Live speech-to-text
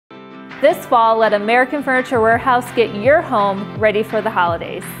This fall, let American Furniture Warehouse get your home ready for the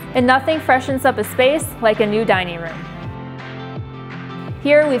holidays. And nothing freshens up a space like a new dining room.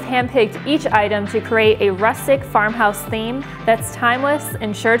 Here we've handpicked each item to create a rustic farmhouse theme that's timeless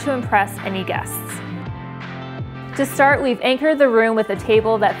and sure to impress any guests. To start, we've anchored the room with a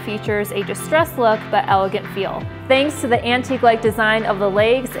table that features a distressed look but elegant feel, thanks to the antique-like design of the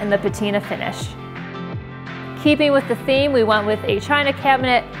legs and the patina finish. Keeping with the theme, we went with a china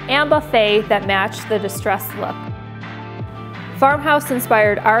cabinet and buffet that matched the distressed look.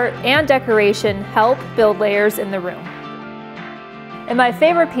 Farmhouse-inspired art and decoration help build layers in the room. And my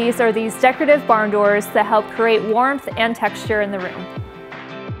favorite piece are these decorative barn doors that help create warmth and texture in the room.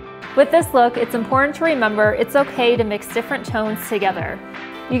 With this look, it's important to remember it's okay to mix different tones together.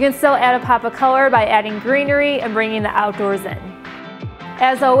 You can still add a pop of color by adding greenery and bringing the outdoors in.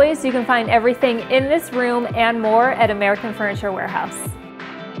 As always, you can find everything in this room and more at American Furniture Warehouse.